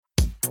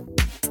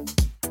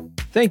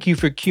Thank you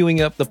for queuing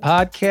up the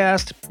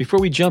podcast. Before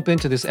we jump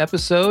into this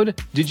episode,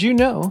 did you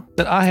know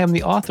that I am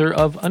the author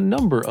of a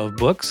number of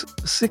books,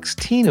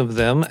 16 of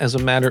them as a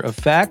matter of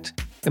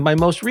fact, and my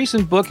most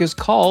recent book is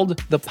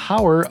called The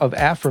Power of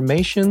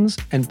Affirmations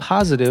and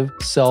Positive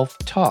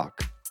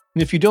Self-Talk.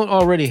 And if you don't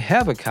already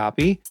have a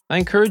copy, I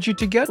encourage you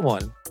to get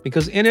one,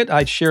 because in it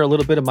I share a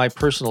little bit of my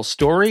personal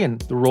story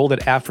and the role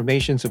that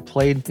affirmations have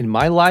played in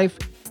my life.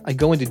 I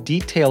go into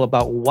detail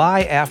about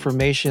why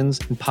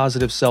affirmations and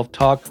positive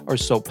self-talk are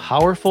so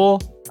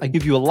powerful. I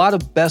give you a lot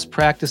of best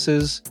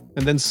practices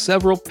and then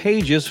several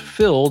pages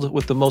filled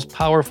with the most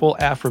powerful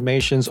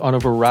affirmations on a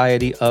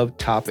variety of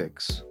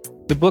topics.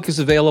 The book is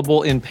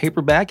available in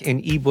paperback and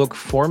ebook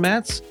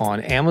formats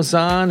on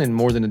Amazon in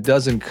more than a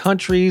dozen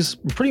countries,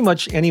 pretty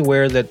much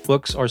anywhere that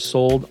books are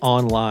sold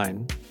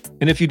online.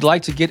 And if you'd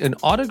like to get an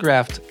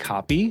autographed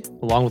copy,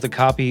 along with a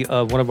copy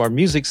of one of our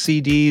music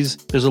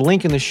CDs, there's a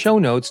link in the show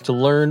notes to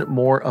learn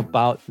more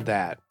about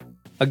that.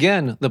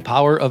 Again, The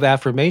Power of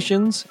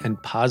Affirmations and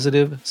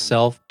Positive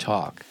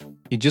Self-Talk.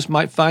 You just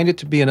might find it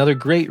to be another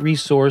great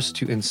resource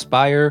to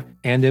inspire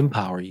and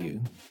empower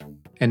you.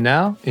 And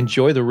now,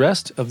 enjoy the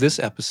rest of this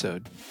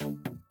episode.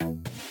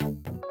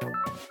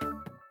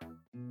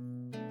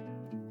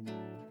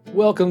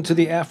 Welcome to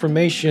the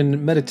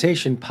Affirmation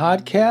Meditation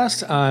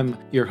Podcast. I'm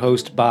your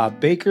host, Bob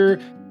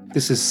Baker.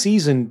 This is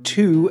Season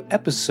 2,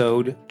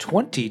 Episode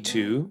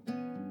 22.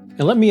 And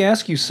let me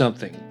ask you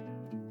something.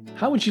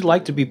 How would you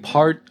like to be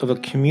part of a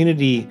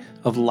community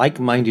of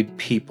like-minded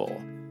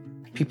people?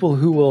 People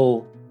who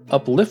will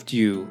uplift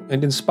you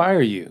and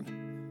inspire you.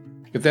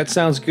 If that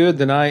sounds good,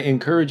 then I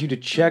encourage you to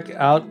check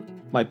out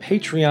my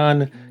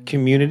Patreon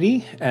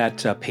community at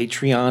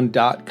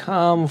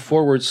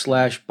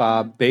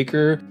patreon.com/Bob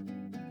Baker.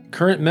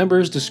 Current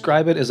members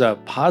describe it as a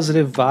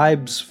positive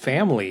vibes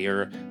family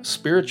or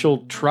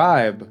spiritual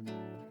tribe.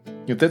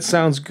 If that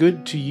sounds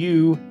good to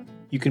you,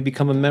 you can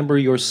become a member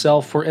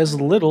yourself for as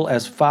little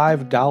as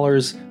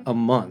 $5 a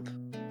month.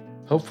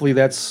 Hopefully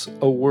that's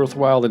a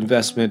worthwhile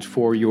investment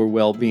for your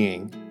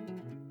well-being.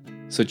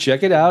 So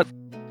check it out.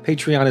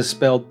 Patreon is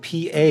spelled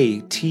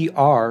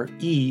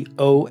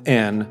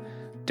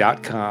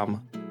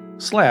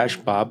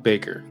patreon.com/Bob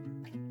Baker.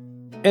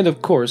 And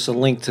of course, a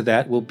link to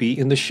that will be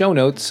in the show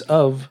notes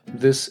of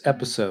this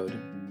episode.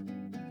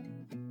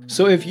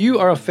 So if you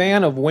are a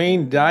fan of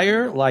Wayne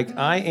Dyer, like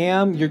I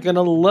am, you're going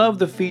to love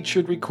the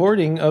featured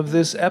recording of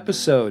this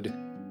episode.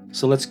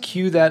 So let's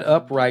cue that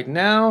up right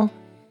now.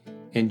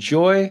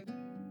 Enjoy,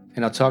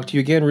 and I'll talk to you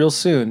again real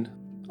soon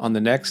on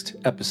the next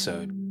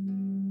episode.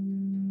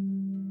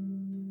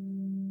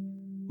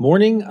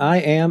 Morning I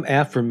Am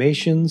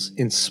Affirmations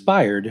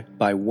inspired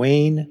by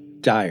Wayne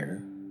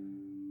Dyer.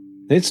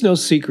 It's no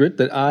secret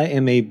that I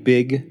am a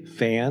big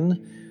fan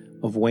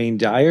of Wayne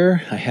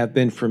Dyer. I have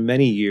been for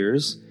many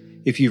years.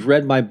 If you've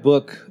read my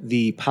book,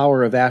 The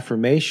Power of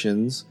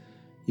Affirmations,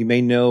 you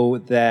may know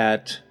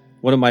that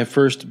one of my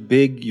first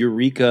big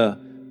eureka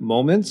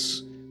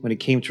moments when it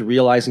came to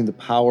realizing the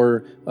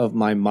power of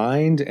my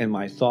mind and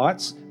my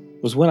thoughts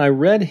was when I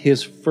read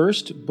his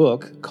first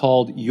book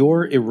called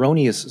Your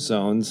Erroneous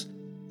Zones.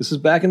 This is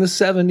back in the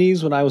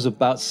 70s when I was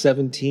about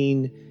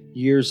 17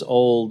 years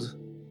old.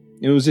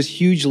 It was just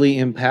hugely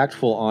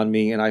impactful on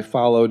me, and I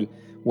followed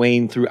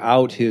Wayne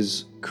throughout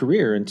his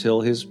career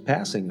until his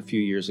passing a few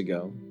years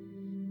ago.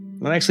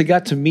 And I actually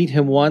got to meet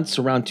him once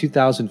around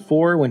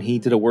 2004 when he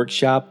did a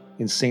workshop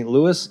in St.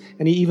 Louis,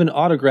 and he even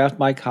autographed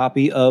my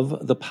copy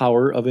of The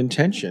Power of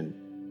Intention.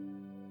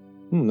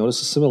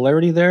 Notice a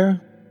similarity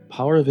there?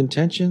 Power of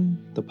Intention,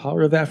 The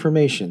Power of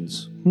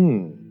Affirmations.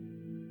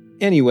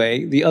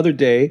 Anyway, the other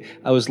day,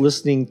 I was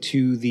listening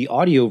to the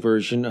audio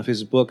version of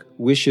his book,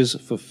 Wishes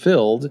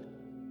Fulfilled,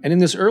 and in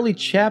this early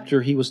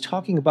chapter, he was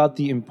talking about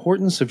the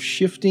importance of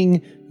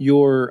shifting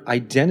your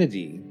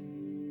identity,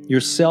 your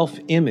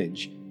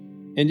self-image.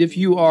 And if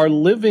you are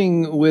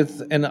living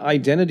with an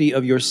identity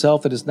of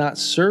yourself that is not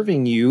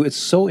serving you, it's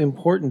so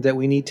important that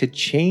we need to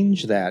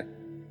change that.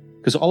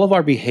 Because all of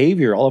our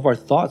behavior, all of our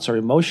thoughts, our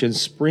emotions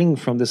spring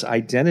from this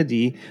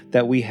identity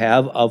that we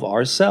have of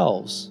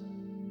ourselves.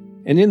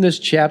 And in this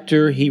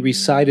chapter, he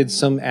recited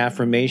some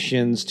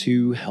affirmations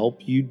to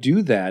help you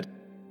do that.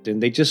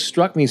 And they just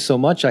struck me so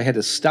much I had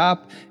to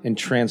stop and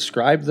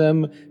transcribe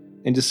them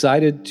and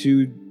decided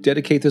to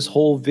dedicate this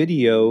whole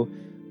video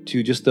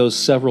to just those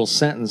several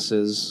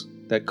sentences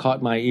that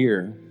caught my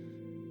ear.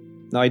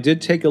 Now, I did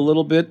take a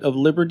little bit of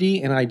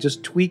liberty and I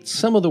just tweaked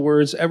some of the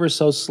words ever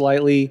so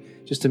slightly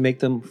just to make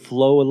them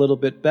flow a little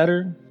bit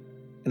better.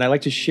 And I'd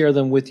like to share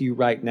them with you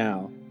right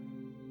now.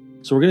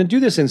 So we're going to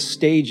do this in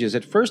stages.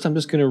 At first, I'm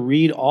just going to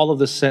read all of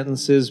the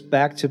sentences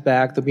back to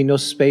back. There'll be no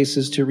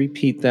spaces to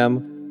repeat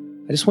them.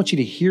 I just want you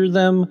to hear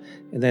them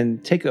and then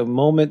take a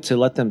moment to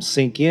let them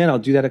sink in. I'll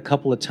do that a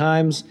couple of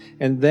times,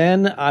 and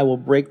then I will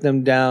break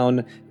them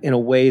down in a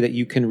way that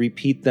you can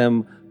repeat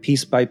them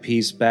piece by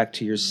piece back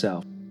to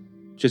yourself.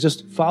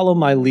 Just follow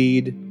my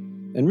lead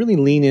and really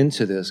lean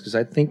into this because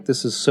I think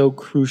this is so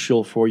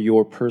crucial for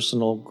your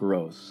personal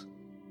growth.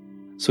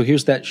 So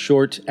here's that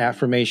short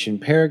affirmation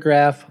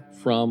paragraph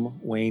from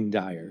Wayne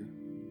Dyer.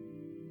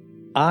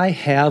 I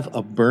have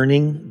a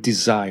burning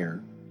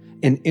desire,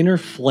 an inner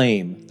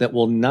flame that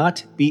will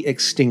not be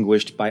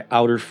extinguished by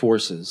outer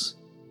forces.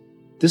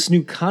 This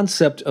new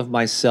concept of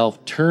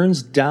myself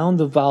turns down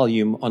the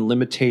volume on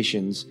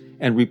limitations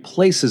and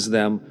replaces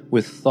them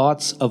with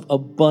thoughts of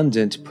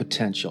abundant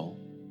potential.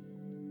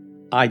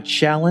 I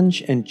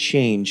challenge and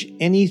change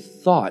any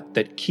thought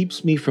that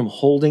keeps me from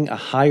holding a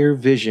higher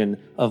vision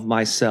of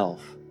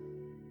myself.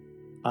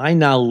 I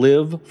now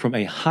live from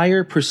a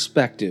higher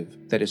perspective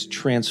that is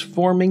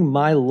transforming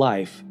my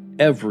life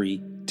every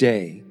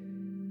day.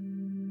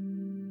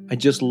 I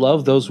just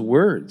love those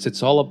words.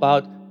 It's all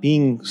about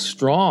being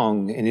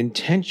strong and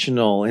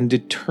intentional and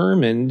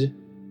determined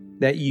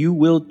that you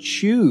will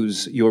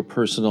choose your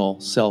personal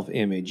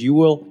self-image. You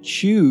will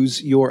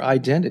choose your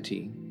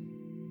identity.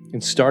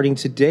 And starting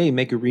today,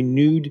 make a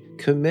renewed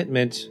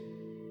commitment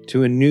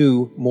to a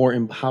new, more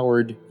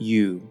empowered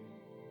you.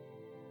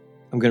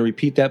 I'm going to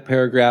repeat that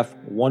paragraph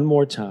one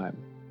more time.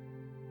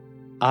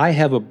 I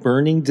have a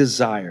burning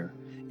desire,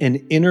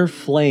 an inner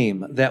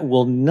flame that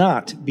will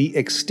not be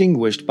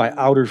extinguished by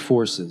outer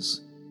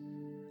forces.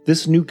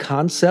 This new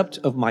concept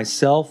of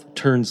myself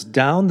turns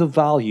down the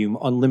volume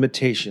on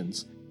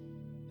limitations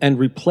and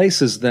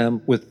replaces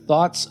them with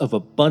thoughts of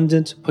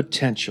abundant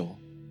potential.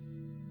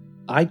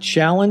 I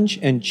challenge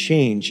and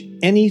change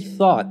any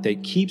thought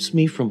that keeps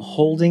me from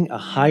holding a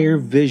higher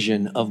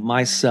vision of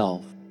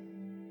myself.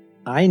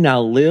 I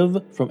now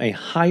live from a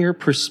higher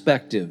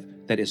perspective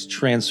that is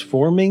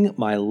transforming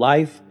my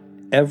life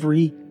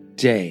every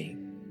day.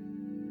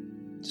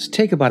 Just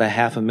take about a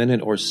half a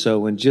minute or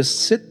so and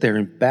just sit there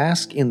and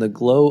bask in the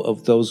glow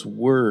of those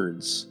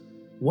words.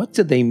 What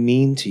do they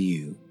mean to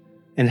you?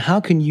 And how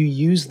can you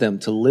use them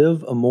to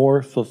live a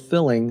more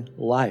fulfilling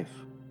life?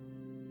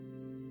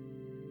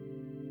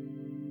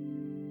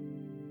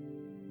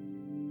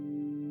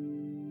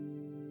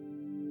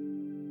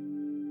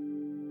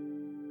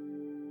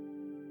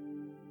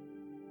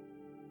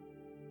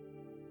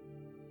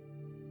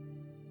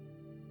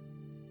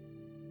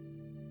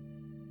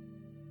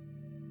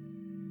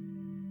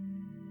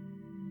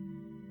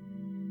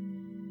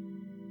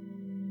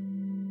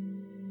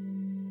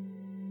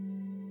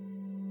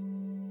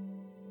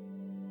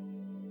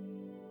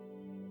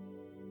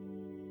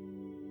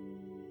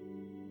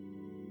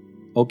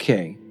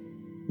 Okay,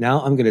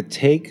 now I'm going to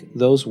take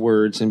those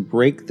words and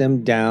break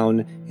them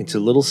down into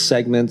little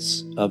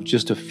segments of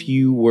just a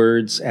few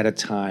words at a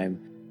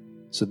time.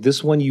 So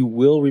this one, you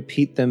will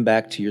repeat them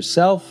back to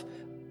yourself.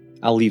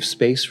 I'll leave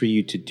space for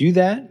you to do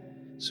that.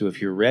 So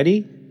if you're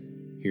ready,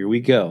 here we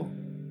go.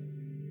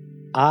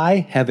 I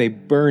have a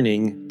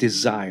burning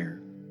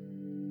desire,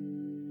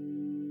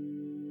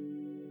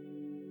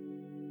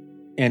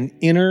 an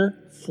inner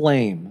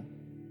flame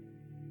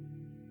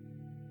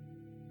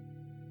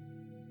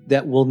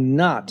that will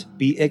not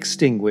be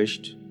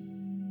extinguished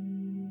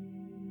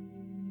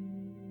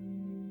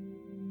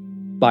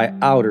by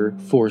outer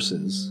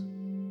forces.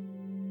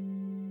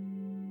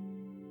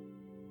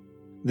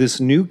 This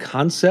new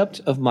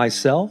concept of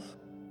myself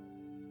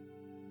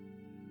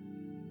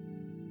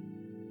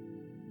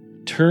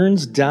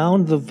turns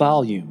down the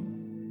volume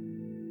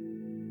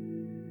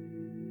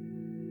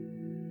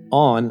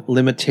on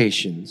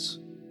limitations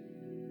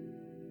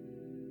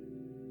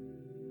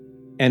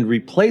and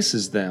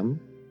replaces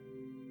them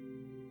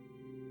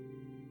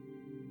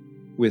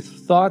with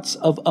thoughts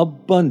of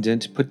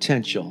abundant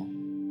potential.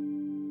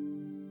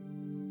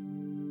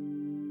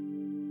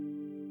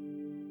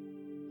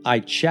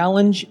 I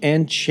challenge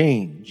and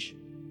change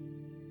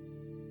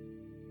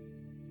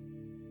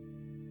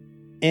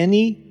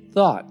any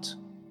thought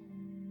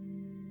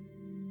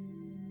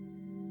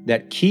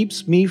that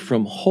keeps me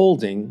from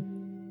holding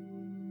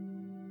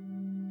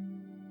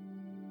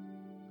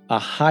a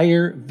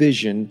higher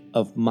vision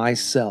of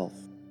myself.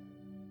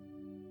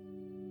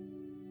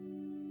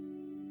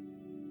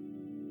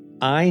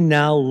 I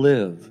now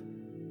live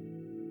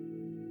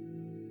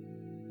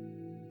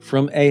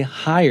from a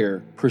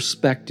higher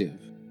perspective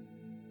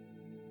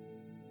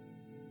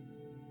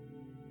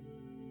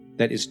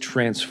that is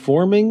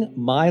transforming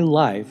my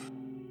life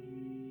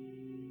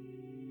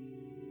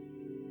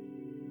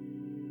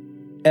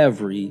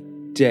every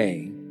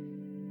day.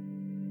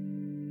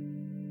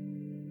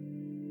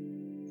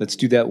 Let's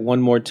do that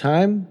one more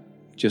time.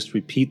 Just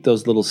repeat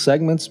those little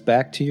segments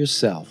back to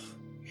yourself.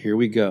 Here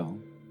we go.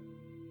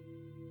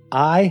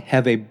 I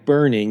have a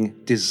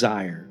burning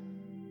desire,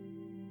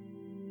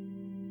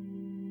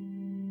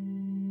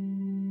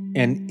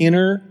 an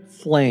inner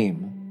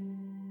flame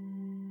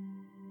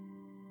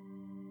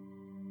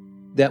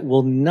that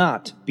will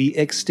not be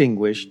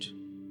extinguished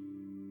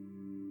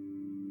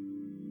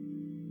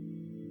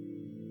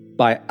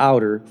by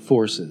outer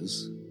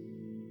forces.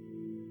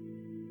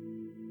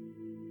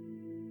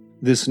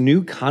 This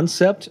new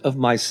concept of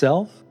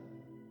myself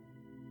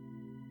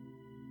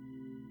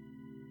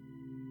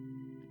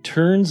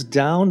turns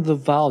down the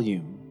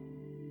volume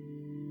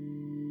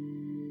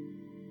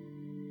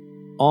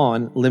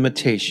on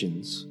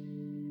limitations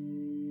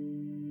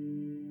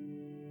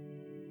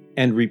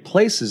and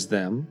replaces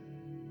them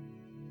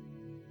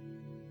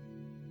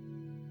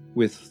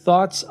with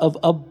thoughts of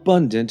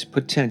abundant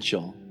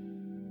potential.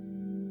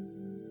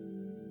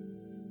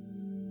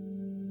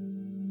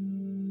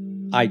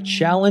 I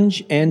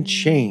challenge and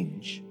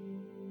change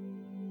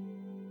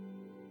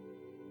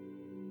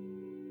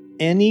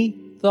any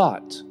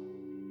thought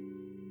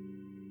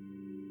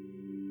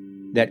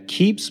that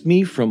keeps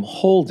me from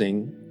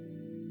holding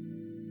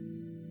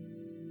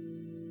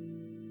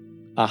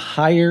a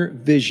higher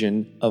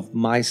vision of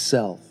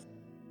myself.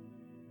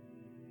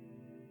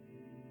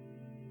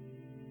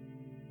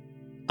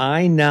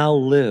 I now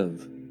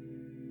live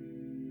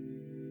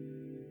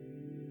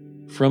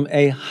from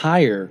a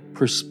higher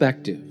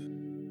perspective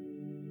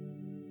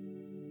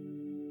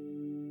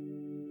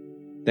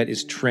that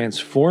is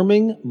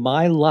transforming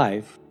my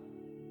life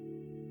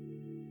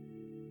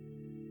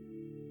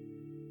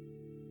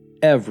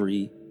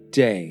every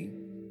day.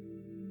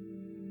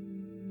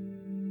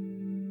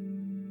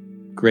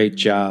 Great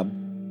job.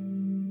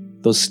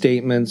 Those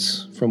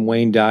statements from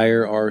Wayne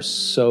Dyer are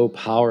so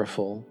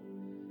powerful.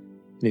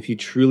 And if you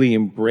truly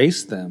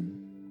embrace them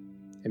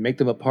and make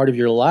them a part of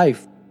your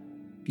life,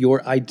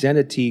 your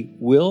identity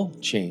will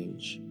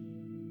change.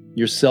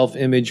 Your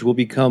self-image will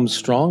become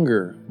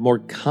stronger, more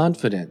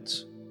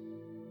confident.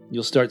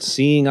 You'll start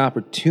seeing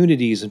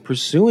opportunities and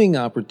pursuing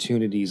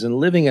opportunities and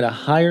living at a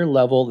higher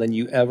level than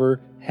you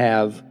ever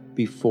have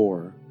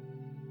before.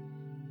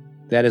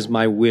 That is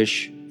my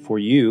wish for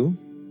you.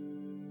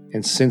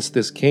 And since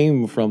this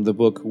came from the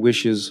book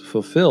Wishes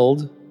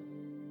Fulfilled,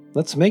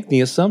 let's make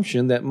the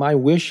assumption that my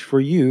wish for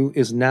you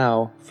is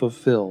now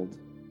fulfilled.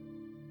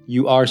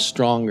 You are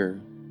stronger.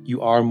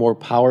 You are more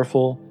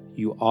powerful.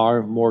 You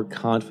are more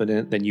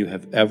confident than you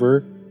have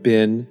ever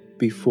been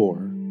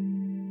before.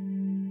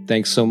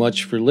 Thanks so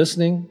much for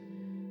listening.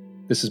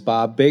 This is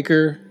Bob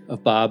Baker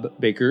of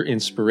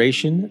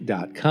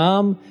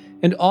BobBakerInspiration.com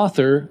and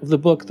author of the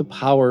book The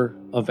Power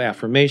of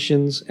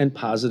Affirmations and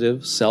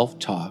Positive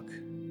Self-Talk.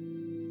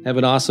 Have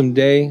an awesome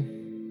day.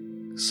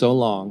 So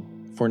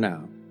long for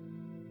now.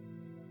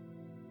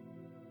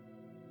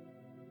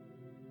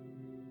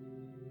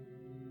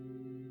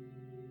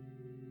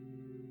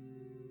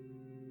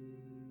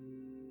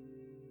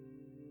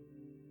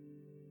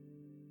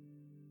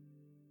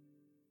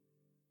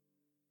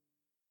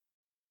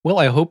 Well,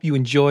 I hope you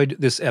enjoyed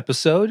this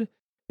episode.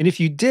 And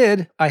if you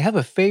did, I have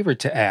a favor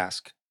to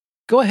ask.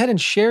 Go ahead and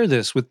share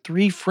this with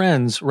 3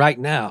 friends right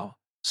now.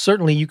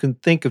 Certainly, you can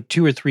think of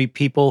 2 or 3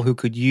 people who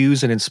could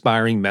use an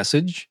inspiring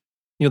message.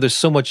 There's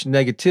so much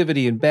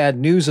negativity and bad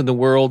news in the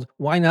world.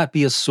 Why not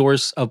be a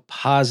source of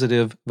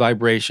positive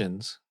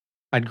vibrations?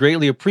 I'd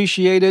greatly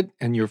appreciate it,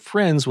 and your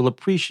friends will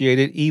appreciate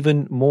it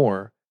even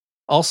more.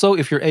 Also,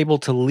 if you're able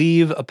to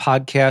leave a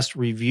podcast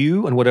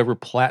review on whatever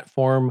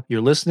platform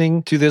you're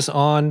listening to this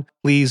on,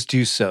 please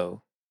do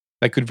so.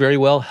 That could very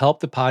well help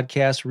the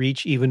podcast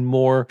reach even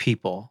more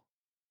people.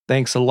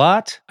 Thanks a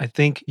lot. I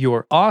think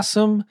you're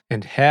awesome,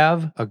 and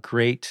have a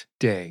great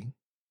day.